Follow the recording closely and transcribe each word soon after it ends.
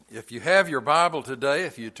If you have your Bible today,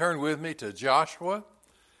 if you turn with me to Joshua,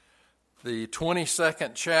 the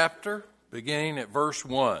 22nd chapter, beginning at verse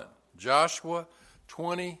 1. Joshua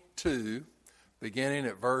 22, beginning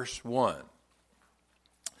at verse 1.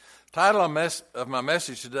 The title of my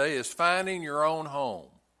message today is Finding Your Own Home.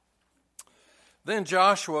 Then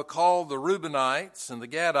Joshua called the Reubenites and the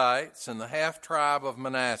Gadites and the half-tribe of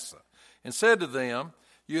Manasseh, and said to them,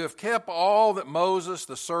 "You have kept all that Moses,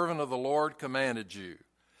 the servant of the Lord, commanded you,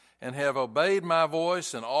 and have obeyed my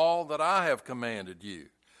voice in all that I have commanded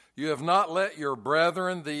you. You have not let your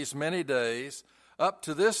brethren these many days up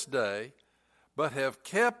to this day, but have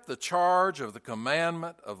kept the charge of the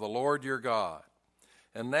commandment of the Lord your God.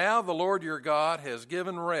 And now the Lord your God has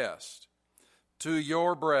given rest to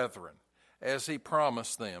your brethren, as he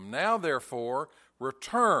promised them. Now therefore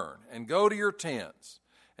return and go to your tents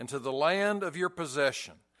and to the land of your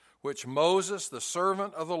possession, which Moses, the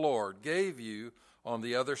servant of the Lord, gave you on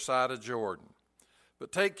the other side of Jordan.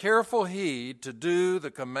 But take careful heed to do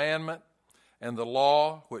the commandment and the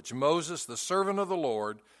law which Moses, the servant of the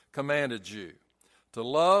Lord, commanded you, to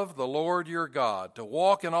love the Lord your God, to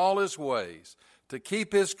walk in all his ways, to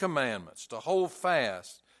keep his commandments, to hold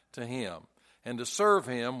fast to him, and to serve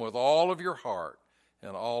him with all of your heart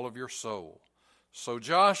and all of your soul." So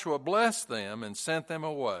Joshua blessed them and sent them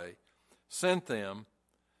away, sent them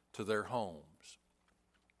to their homes.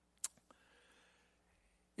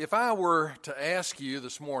 If I were to ask you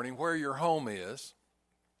this morning where your home is,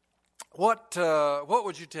 what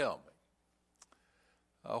would you tell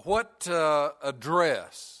me? What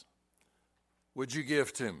address would you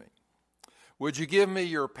give to me? Would you give me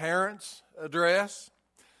your parents' address?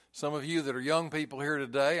 Some of you that are young people here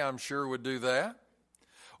today, I'm sure, would do that.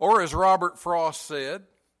 Or as Robert Frost said,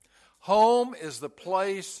 home is the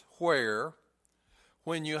place where,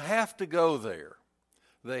 when you have to go there,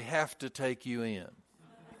 they have to take you in.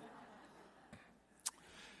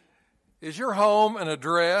 Is your home an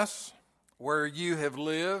address where you have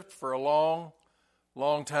lived for a long,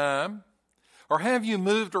 long time? Or have you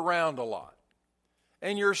moved around a lot?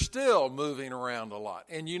 And you're still moving around a lot.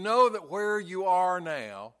 And you know that where you are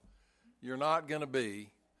now, you're not going to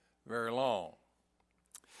be very long.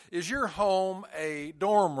 Is your home a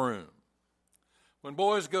dorm room? When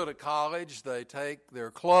boys go to college, they take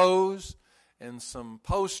their clothes and some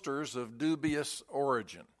posters of dubious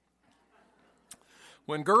origin.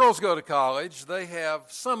 When girls go to college, they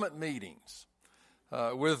have summit meetings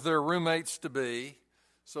with their roommates-to-be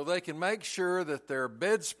so they can make sure that their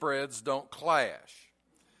bedspreads don't clash,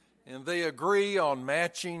 and they agree on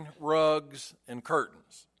matching rugs and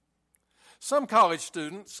curtains. Some college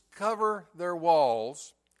students cover their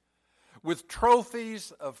walls with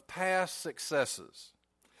trophies of past successes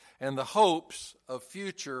and the hopes of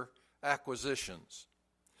future acquisitions.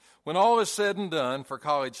 When all is said and done for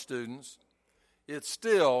college students, it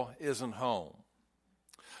still isn't home.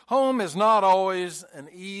 Home is not always an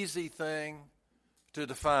easy thing to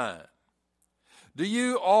define. Do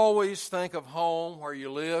you always think of home where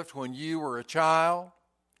you lived when you were a child?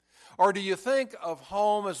 Or do you think of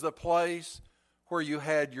home as the place where you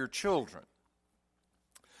had your children?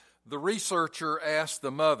 The researcher asked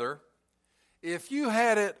the mother, "If you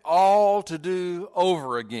had it all to do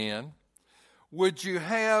over again, would you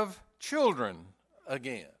have children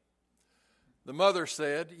again?" The mother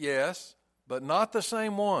said, "Yes, but not the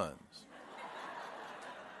same ones."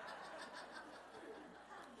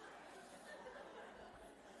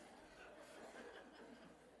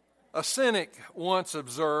 A cynic once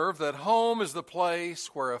observed that home is the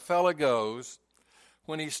place where a fella goes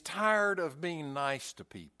when he's tired of being nice to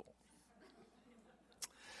people.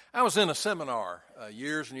 I was in a seminar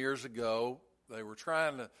years and years ago. They were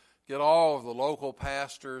trying to get all of the local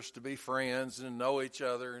pastors to be friends and know each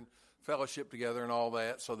other and fellowship together and all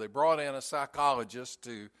that. So they brought in a psychologist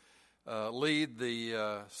to lead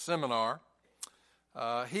the seminar.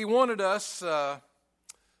 He wanted us to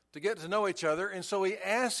get to know each other, and so he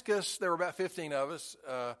asked us, there were about 15 of us,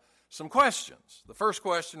 some questions. The first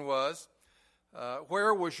question was,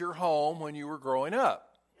 where was your home when you were growing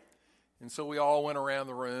up? And so we all went around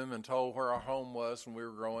the room and told where our home was when we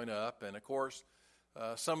were growing up. And, of course,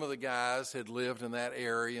 some of the guys had lived in that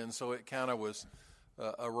area, and so it kind of was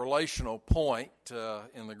a relational point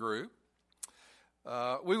in the group.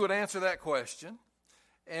 We would answer that question.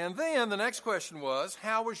 And then the next question was,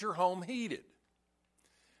 how was your home heated?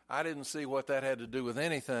 I didn't see what that had to do with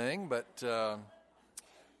anything, but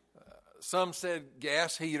some said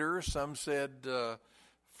gas heaters, some said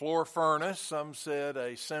floor furnace, some said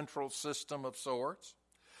a central system of sorts.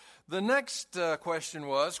 The next question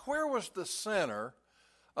was, where was the center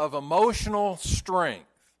of emotional strength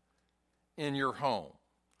in your home?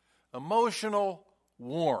 emotional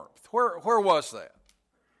warmth. Where was that?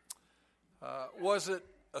 Was it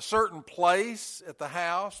a certain place at the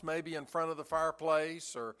house, maybe in front of the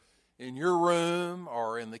fireplace or in your room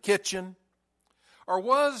or in the kitchen? Or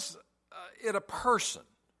was it a person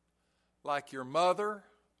like your mother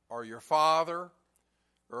or your father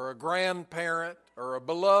or a grandparent or a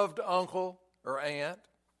beloved uncle or aunt?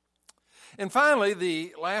 And finally,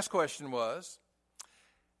 the last question was,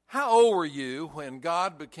 how old were you when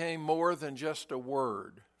God became more than just a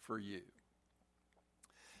word for you?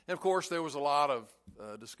 And of course, there was a lot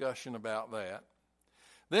of discussion about that.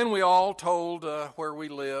 Then we all told where we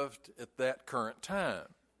lived at that current time.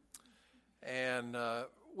 And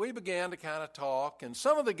we began to kind of talk, and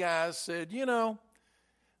some of the guys said, you know,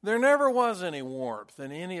 there never was any warmth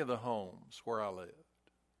in any of the homes where I lived.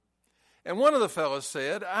 And one of the fellows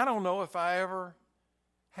said, I don't know if I ever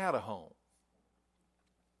had a home.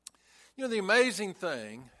 You know, the amazing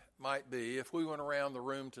thing might be if we went around the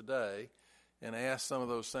room today and asked some of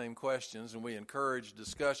those same questions, and we encouraged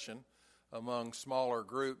discussion among smaller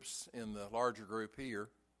groups in the larger group here,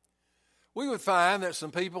 we would find that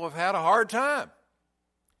some people have had a hard time.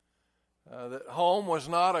 That home was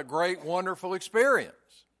not a great, wonderful experience.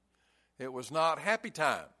 It was not happy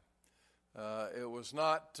time. It was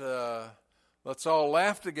not let's all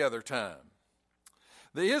laugh together time.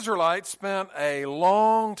 The Israelites spent a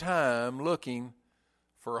long time looking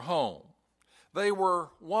for a home. They were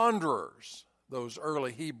wanderers, those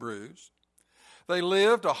early Hebrews. They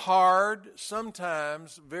lived a hard,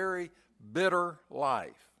 sometimes very bitter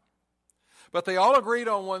life. But they all agreed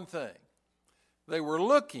on one thing. They were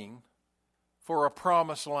looking for a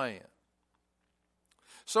promised land.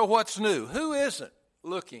 So what's new? Who isn't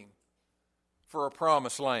looking for a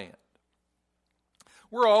promised land?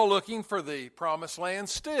 We're all looking for the promised land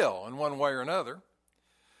still, in one way or another.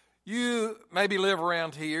 You maybe live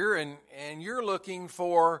around here and you're looking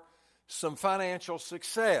for some financial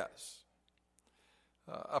success.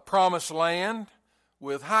 A promised land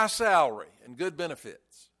with high salary and good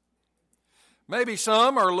benefits. Maybe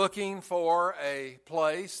some are looking for a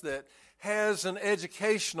place that has an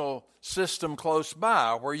educational system close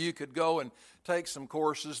by where you could go and take some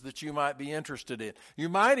courses that you might be interested in. You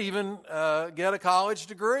might even get a college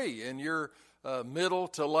degree in your middle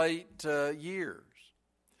to late years.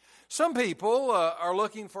 Some people are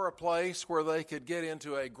looking for a place where they could get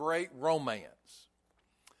into a great romance.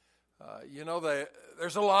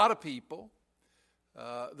 There's a lot of people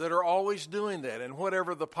that are always doing that, and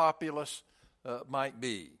whatever the populace might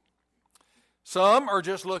be. Some are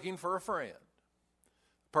just looking for a friend,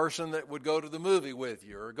 a person that would go to the movie with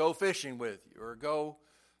you, or go fishing with you, or go,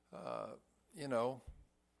 to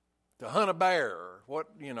hunt a bear, or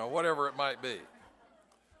whatever it might be.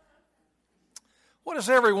 What does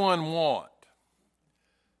everyone want?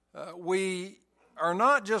 We are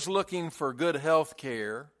not just looking for good health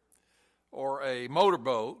care or a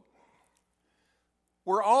motorboat.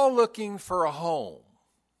 We're all looking for a home.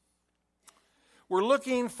 We're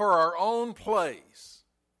looking for our own place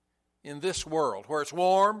in this world where it's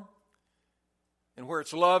warm and where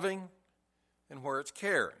it's loving and where it's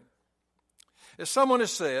caring. As someone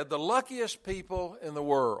has said, the luckiest people in the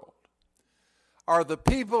world are the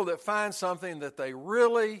people that find something that they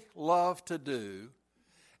really love to do,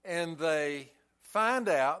 and they find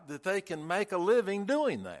out that they can make a living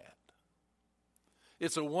doing that.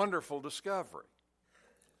 It's a wonderful discovery.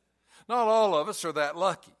 Not all of us are that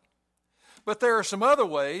lucky. But there are some other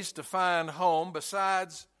ways to find home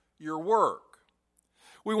besides your work.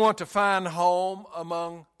 We want to find home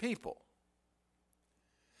among people.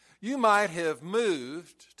 You might have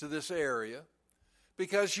moved to this area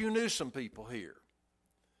because you knew some people here.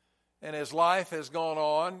 And as life has gone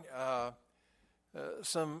on,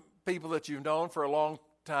 some people that you've known for a long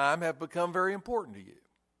time have become very important to you.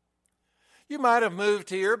 You might have moved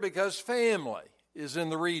here because family is in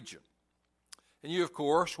the region. And you, of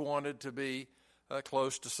course, wanted to be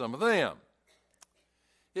close to some of them.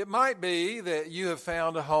 It might be that you have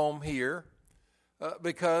found a home here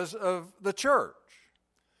because of the church.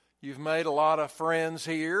 You've made a lot of friends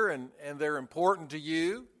here, and they're important to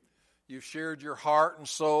you. You've shared your heart and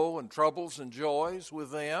soul and troubles and joys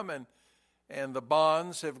with them, and the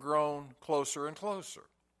bonds have grown closer and closer.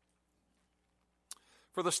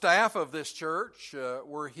 For the staff of this church,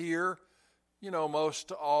 we're here,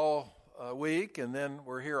 most all week, and then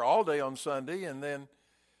we're here all day on Sunday, and then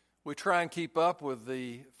we try and keep up with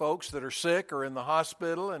the folks that are sick or in the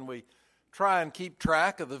hospital, and we try and keep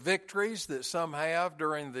track of the victories that some have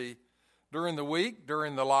during the week,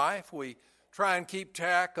 during the life. We try and keep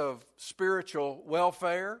track of spiritual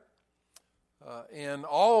welfare in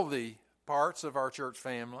all the parts of our church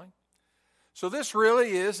family. So this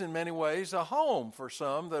really is, in many ways, a home for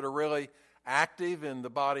some that are really active in the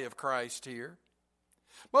body of Christ here.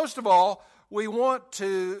 Most of all, we want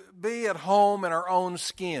to be at home in our own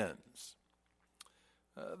skins.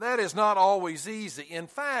 That is not always easy. In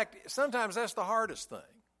fact, sometimes that's the hardest thing.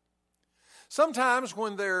 Sometimes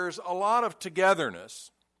when there's a lot of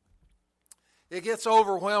togetherness, it gets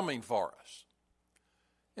overwhelming for us.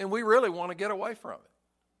 And we really want to get away from it.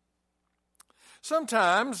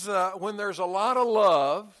 Sometimes when there's a lot of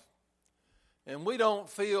love and we don't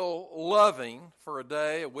feel loving for a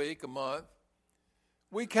day, a week, a month,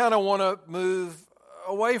 we kind of want to move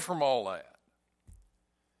away from all that.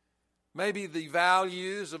 Maybe the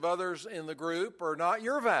values of others in the group are not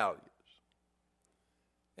your values.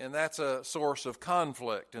 And that's a source of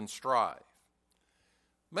conflict and strife.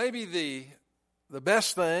 Maybe the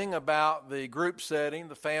best thing about the group setting,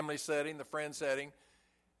 the family setting, the friend setting,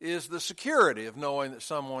 is the security of knowing that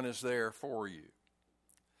someone is there for you.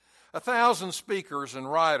 1,000 speakers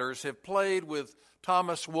and writers have played with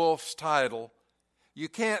Thomas Wolfe's title, "You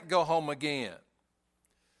Can't Go Home Again."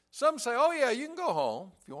 Some say, oh yeah, you can go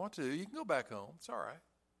home if you want to. You can go back home. It's all right.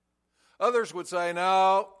 Others would say,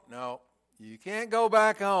 no, you can't go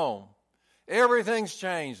back home. Everything's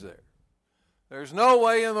changed there. There's no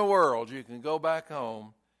way in the world you can go back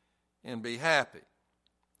home and be happy.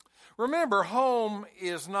 Remember, home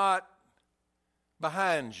is not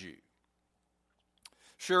behind you.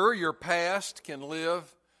 Sure, your past can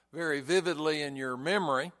live very vividly in your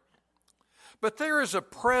memory, but there is a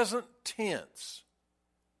present tense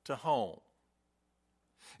to home.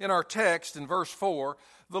 In our text, in verse 4,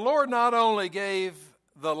 the Lord not only gave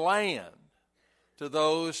the land to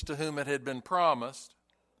those to whom it had been promised,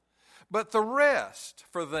 but the rest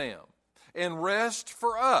for them, and rest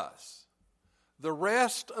for us, the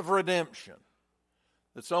rest of redemption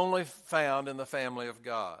that's only found in the family of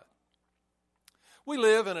God. We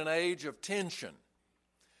live in an age of tension.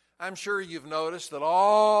 I'm sure you've noticed that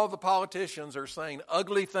all the politicians are saying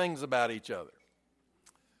ugly things about each other.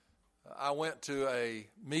 I went to a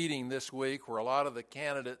meeting this week where a lot of the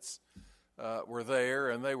candidates were there,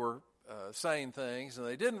 and they were saying things, and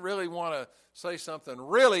they didn't really want to say something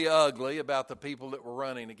really ugly about the people that were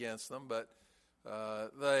running against them, but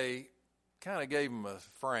they kind of gave them a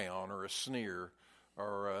frown or a sneer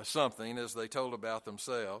or something as they told about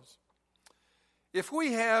themselves. If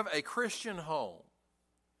we have a Christian home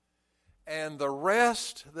and the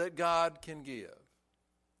rest that God can give,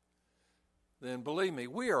 then believe me,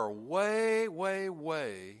 we are way, way,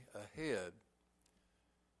 way ahead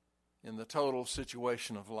in the total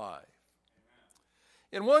situation of life.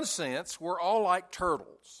 In one sense, we're all like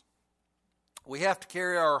turtles. We have to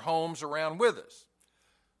carry our homes around with us.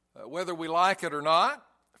 Whether we like it or not,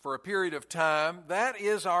 for a period of time, that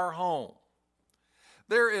is our home.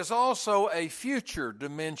 There is also a future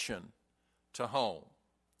dimension to home.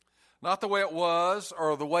 Not the way it was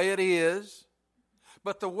or the way it is,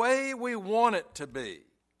 but the way we want it to be.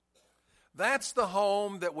 That's the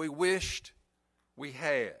home that we wished we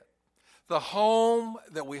had. The home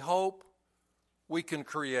that we hope we can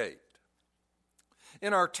create.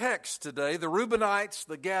 In our text today, the Reubenites,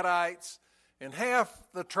 the Gadites, and half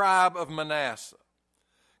the tribe of Manasseh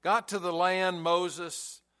got to the land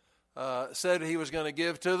Moses said he was going to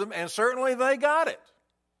give to them, and certainly they got it.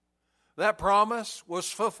 That promise was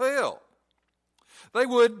fulfilled. They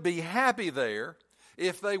would be happy there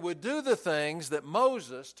if they would do the things that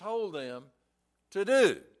Moses told them to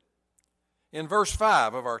do. In verse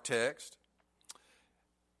 5 of our text,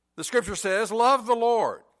 the scripture says, "Love the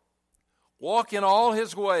Lord, walk in all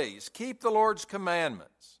his ways, keep the Lord's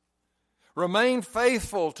commandments, remain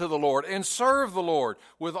faithful to the Lord, and serve the Lord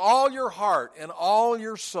with all your heart and all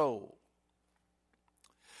your soul."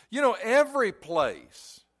 You know, every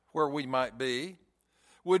place where we might be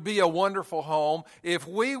would be a wonderful home if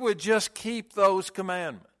we would just keep those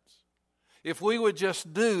commandments, if we would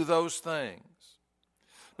just do those things.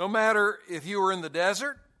 No matter if you were in the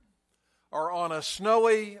desert or on a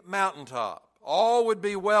snowy mountaintop, all would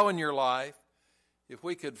be well in your life if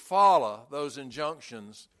we could follow those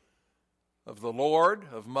injunctions of the Lord,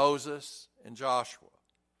 of Moses, and Joshua.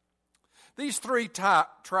 These three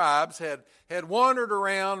tribes had wandered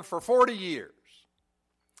around for 40 years.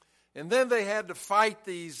 And then they had to fight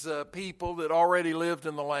these people that already lived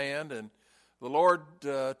in the land, and the Lord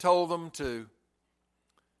told them to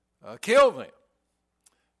kill them.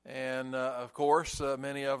 And, of course,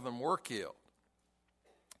 many of them were killed.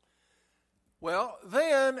 Well,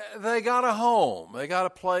 then they got a home. They got a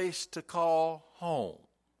place to call home.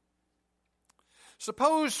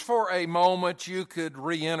 Suppose for a moment you could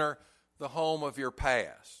re-enter the home of your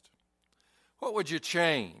past, What would you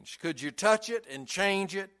change? Could you touch it and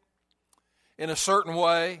change it in a certain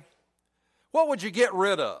way? What would you get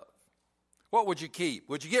rid of? What would you keep?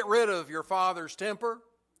 Would you get rid of your father's temper?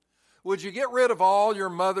 Would you get rid of all your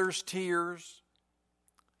mother's tears?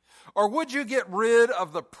 Or would you get rid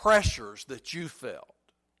of the pressures that you felt?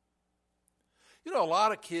 You know, a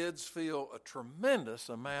lot of kids feel a tremendous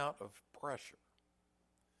amount of pressure.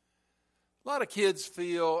 A lot of kids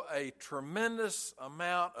feel a tremendous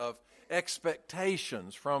amount of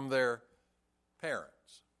expectations from their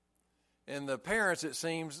parents. And the parents, it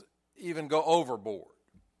seems, even go overboard.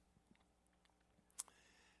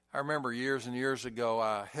 I remember years and years ago,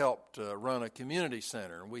 I helped run a community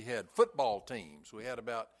center, and we had football teams. We had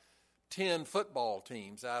about 10 football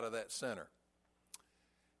teams out of that center.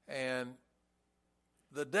 And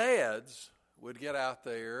the dads would get out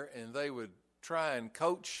there, and they would try and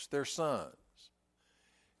coach their sons.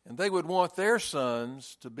 And they would want their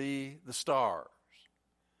sons to be the stars.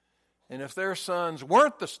 And if their sons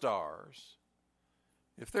weren't the stars,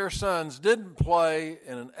 if their sons didn't play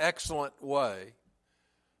in an excellent way,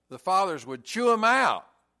 the fathers would chew them out,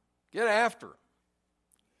 get after them.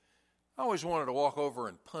 I always wanted to walk over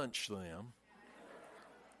and punch them,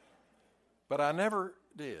 but I never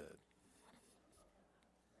did.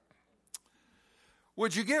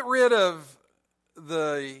 Would you get rid of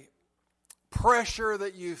the pressure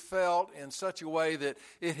that you felt in such a way that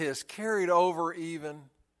it has carried over even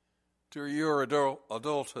to your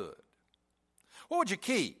adulthood? What would you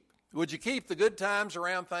keep? Would you keep the good times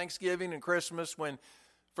around Thanksgiving and Christmas when,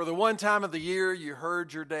 for the one time of the year, you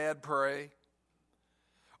heard your dad pray?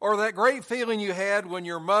 Or that great feeling you had when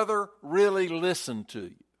your mother really listened to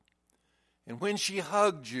you and when she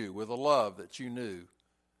hugged you with a love that you knew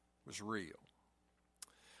was real?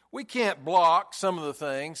 We can't block some of the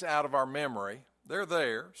things out of our memory. They're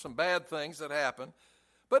there, some bad things that happen.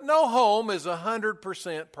 But no home is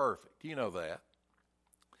 100% perfect. You know that.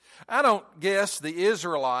 I don't guess the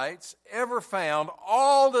Israelites ever found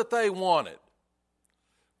all that they wanted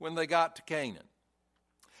when they got to Canaan.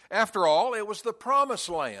 After all, it was the promised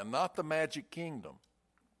land, not the magic kingdom.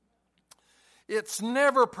 It's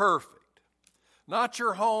never perfect. Not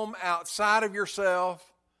your home outside of yourself,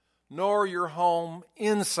 nor your home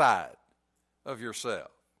inside of yourself.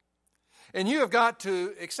 And you have got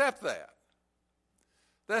to accept that.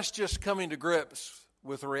 That's just coming to grips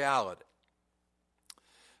with reality.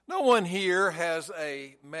 No one here has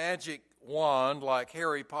a magic wand like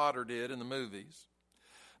Harry Potter did in the movies.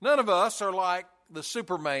 None of us are like the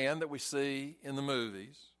Superman that we see in the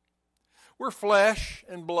movies. We're flesh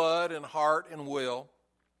and blood and heart and will.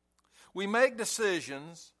 We make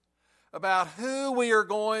decisions about who we are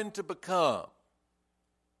going to become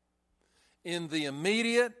in the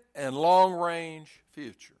immediate and long-range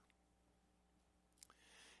future.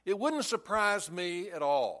 It wouldn't surprise me at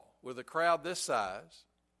all, with a crowd this size,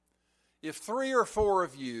 if 3 or 4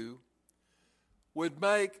 of you would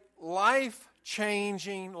make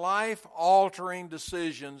life-changing, life-altering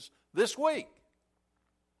decisions this week.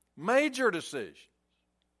 Major decisions.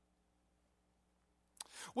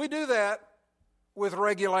 We do that with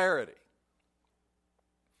regularity.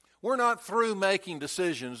 We're not through making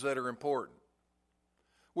decisions that are important.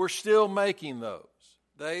 We're still making those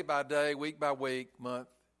day by day, week by week, month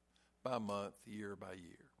by month, year by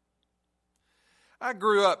year. I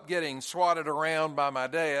grew up getting swatted around by my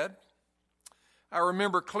dad. I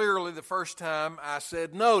remember clearly the first time I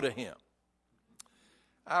said no to him.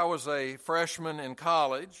 I was a freshman in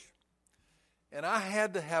college, and I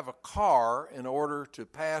had to have a car in order to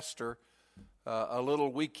pastor a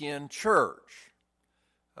little weekend church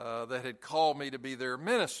that had called me to be their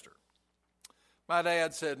minister. My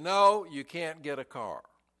dad said, "No, you can't get a car."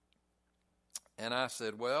 And I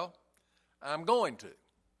said, "Well, I'm going to."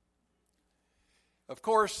 Of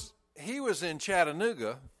course, he was in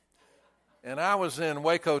Chattanooga, and I was in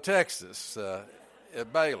Waco, Texas,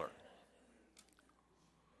 at Baylor.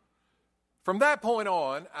 From that point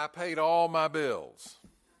on, I paid all my bills.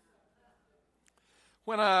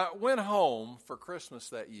 When I went home for Christmas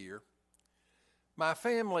that year, my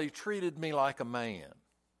family treated me like a man.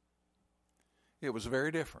 It was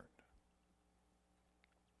very different.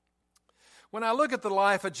 When I look at the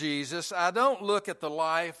life of Jesus, I don't look at the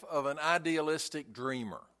life of an idealistic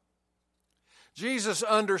dreamer. Jesus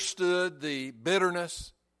understood the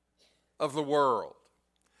bitterness of the world.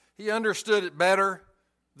 He understood it better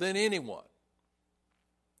than anyone.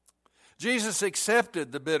 Jesus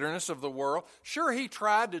accepted the bitterness of the world. Sure, he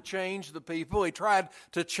tried to change the people. He tried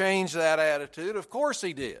to change that attitude. Of course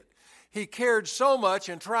he did. He cared so much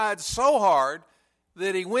and tried so hard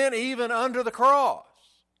that he went even under the cross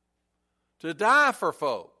to die for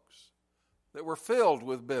folks that were filled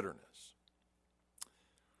with bitterness.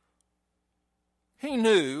 He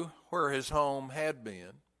knew where his home had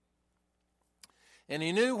been, and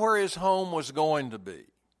he knew where his home was going to be.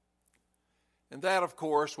 And that, of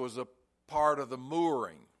course, was a part of the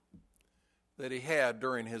mooring that he had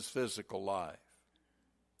during his physical life.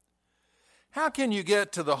 How can you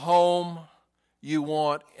get to the home you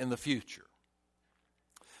want in the future?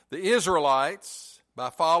 The Israelites, by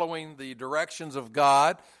following the directions of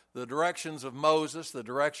God, the directions of Moses, the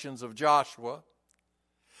directions of Joshua,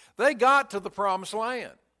 they got to the promised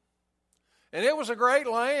land. And it was a great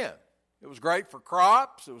land. It was great for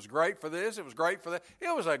crops. It was great for this. It was great for that.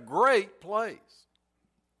 It was a great place.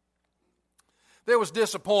 There was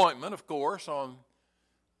disappointment, of course, on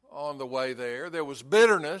the way there. There was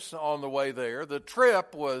bitterness on the way there. The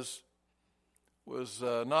trip was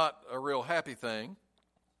not a real happy thing.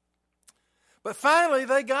 But finally,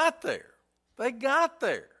 they got there. They got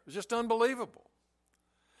there. It was just unbelievable.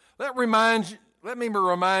 Let me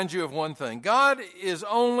remind you of one thing. God is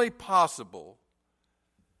only possible.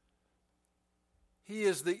 He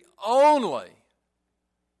is the only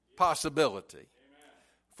possibility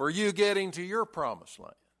for you getting to your promised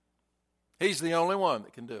land. He's the only one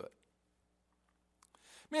that can do it.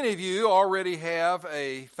 Many of you already have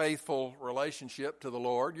a faithful relationship to the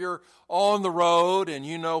Lord. You're on the road and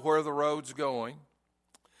you know where the road's going.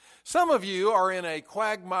 Some of you are in a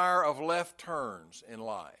quagmire of left turns in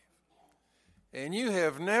life, and you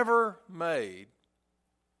have never made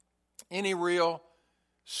any real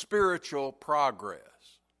spiritual progress.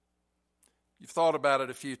 You've thought about it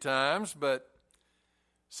a few times, but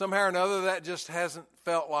somehow or another that just hasn't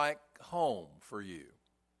felt like home for you.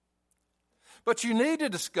 But you need to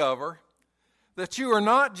discover that you are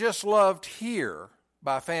not just loved here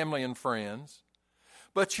by family and friends,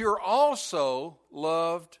 but you're also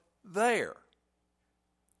loved there.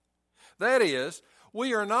 That is,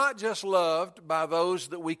 we are not just loved by those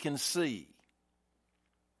that we can see.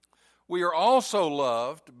 We are also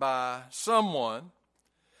loved by someone,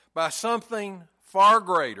 by something far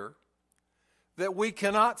greater that we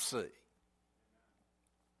cannot see.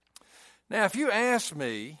 Now, if you ask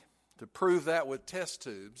me to prove that with test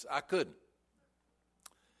tubes, I couldn't.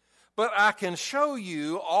 But I can show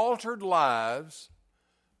you altered lives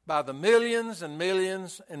by the millions and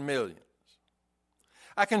millions and millions.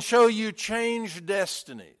 I can show you changed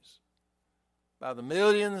destinies by the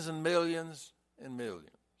millions and millions and millions.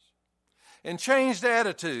 And changed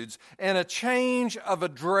attitudes and a change of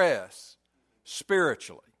address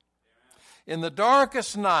spiritually. In the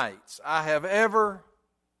darkest nights I have ever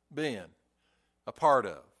been a part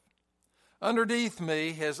of, underneath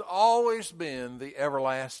me has always been the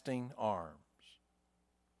everlasting arms.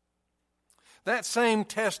 That same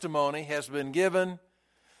testimony has been given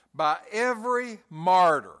by every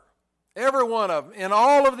martyr, every one of them, in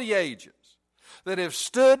all of the ages, that have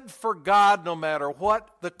stood for God no matter what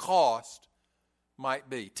the cost might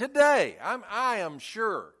be. Today, I am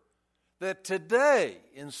sure that today,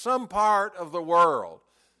 in some part of the world,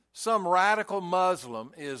 some radical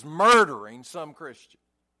Muslim is murdering some Christian.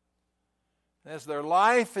 As their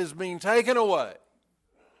life is being taken away,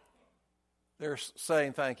 they're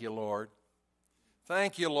saying, "Thank you, Lord.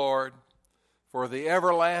 Thank you, Lord, for the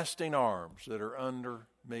everlasting arms that are under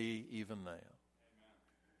me even now."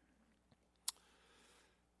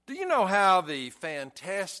 Do you know how the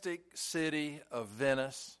fantastic city of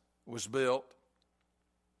Venice was built?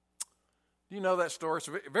 Do you know that story? It's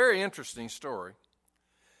a very interesting story.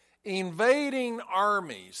 Invading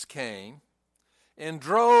armies came and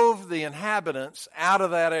drove the inhabitants out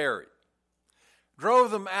of that area.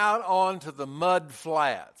 Drove them out onto the mud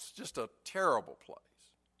flats. Just a terrible place.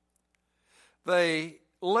 They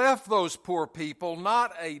left those poor people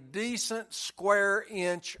not a decent square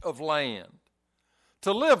inch of land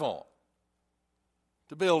to live on,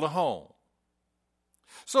 to build a home.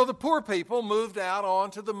 So the poor people moved out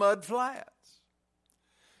onto the mud flats.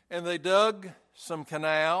 And they dug some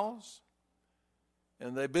canals,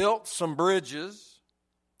 and they built some bridges.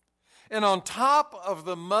 And on top of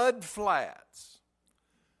the mud flats,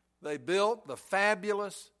 they built the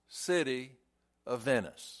fabulous city of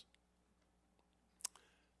Venice.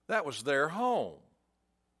 That was their home.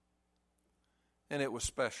 And it was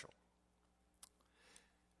special.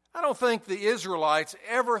 I don't think the Israelites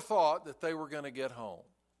ever thought that they were going to get home.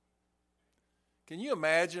 Can you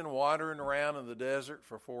imagine wandering around in the desert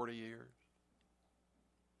for 40 years?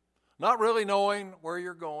 Not really knowing where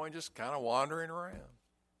you're going, just kind of wandering around.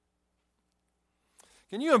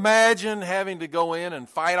 Can you imagine having to go in and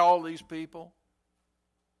fight all these people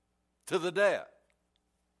to the death?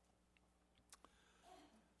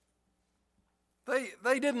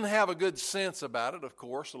 They didn't have a good sense about it, of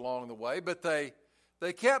course, along the way, but they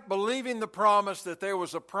kept believing the promise that there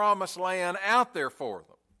was a promised land out there for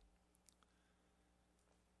them.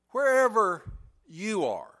 Wherever you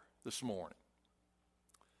are this morning,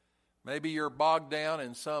 maybe you're bogged down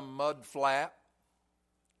in some mud flat,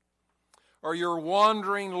 or you're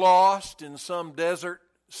wandering lost in some desert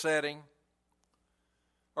setting,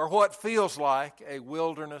 or what feels like a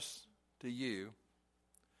wilderness to you.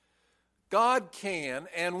 God can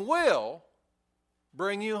and will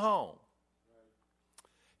bring you home.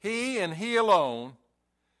 He and He alone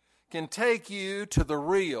can take you to the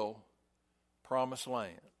real promised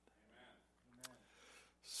land.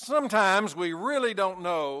 Sometimes we really don't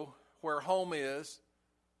know where home is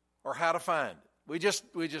or how to find it. We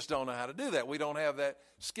just don't know how to do that. We don't have that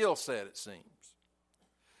skill set, it seems.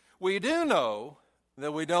 We do know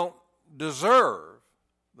that we don't deserve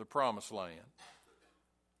the promised land.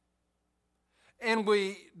 And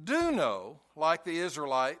we do know, like the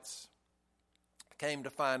Israelites came to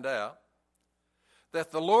find out, that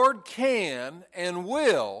the Lord can and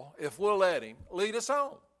will, if we'll let Him, lead us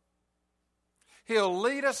home. He'll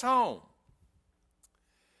lead us home.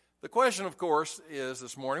 The question, of course, is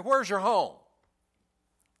this morning, where's your home?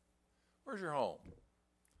 Where's your home?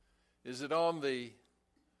 Is it on the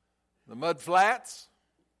mud flats?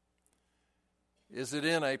 Is it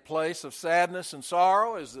in a place of sadness and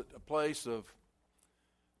sorrow? Is it a place of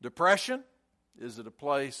depression? Is it a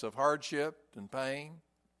place of hardship and pain?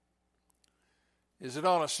 Is it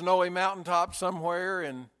on a snowy mountaintop somewhere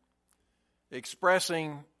and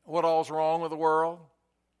expressing what all's wrong with the world?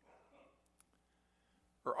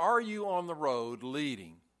 Or are you on the road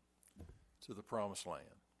leading to the promised land?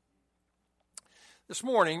 This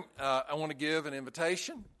morning, I want to give an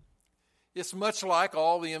invitation. It's much like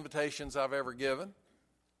all the invitations I've ever given.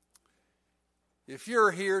 If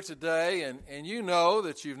you're here today and you know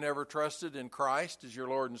that you've never trusted in Christ as your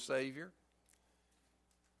Lord and Savior,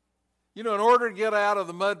 you know, in order to get out of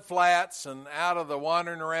the mud flats and out of the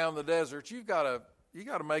wandering around the desert, you got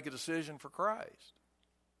to make a decision for Christ.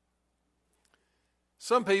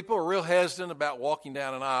 Some people are real hesitant about walking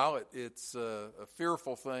down an aisle. It's a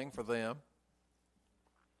fearful thing for them.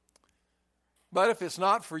 But if it's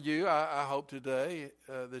not for you, I hope today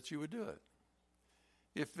that you would do it.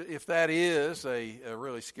 If that is a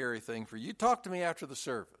really scary thing for you, talk to me after the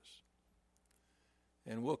service,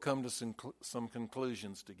 and we'll come to some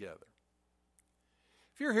conclusions together.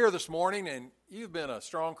 If you're here this morning and you've been a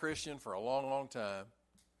strong Christian for a long, long time,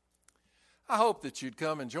 I hope that you'd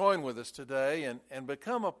come and join with us today and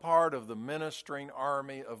become a part of the ministering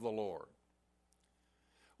army of the Lord.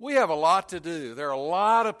 We have a lot to do. There are a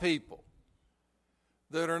lot of people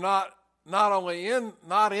that are not in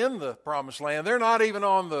the promised land. They're not even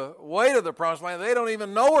on the way to the promised land. They don't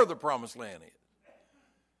even know where the promised land is.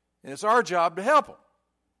 And it's our job to help them.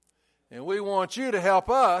 And we want you to help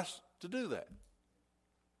us to do that.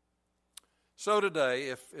 So today,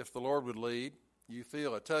 if the Lord would lead, you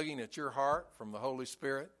feel a tugging at your heart from the Holy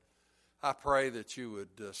Spirit, I pray that you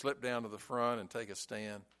would slip down to the front and take a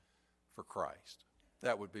stand for Christ.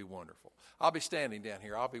 That would be wonderful. I'll be standing down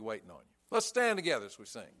here. I'll be waiting on you. Let's stand together as we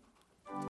sing.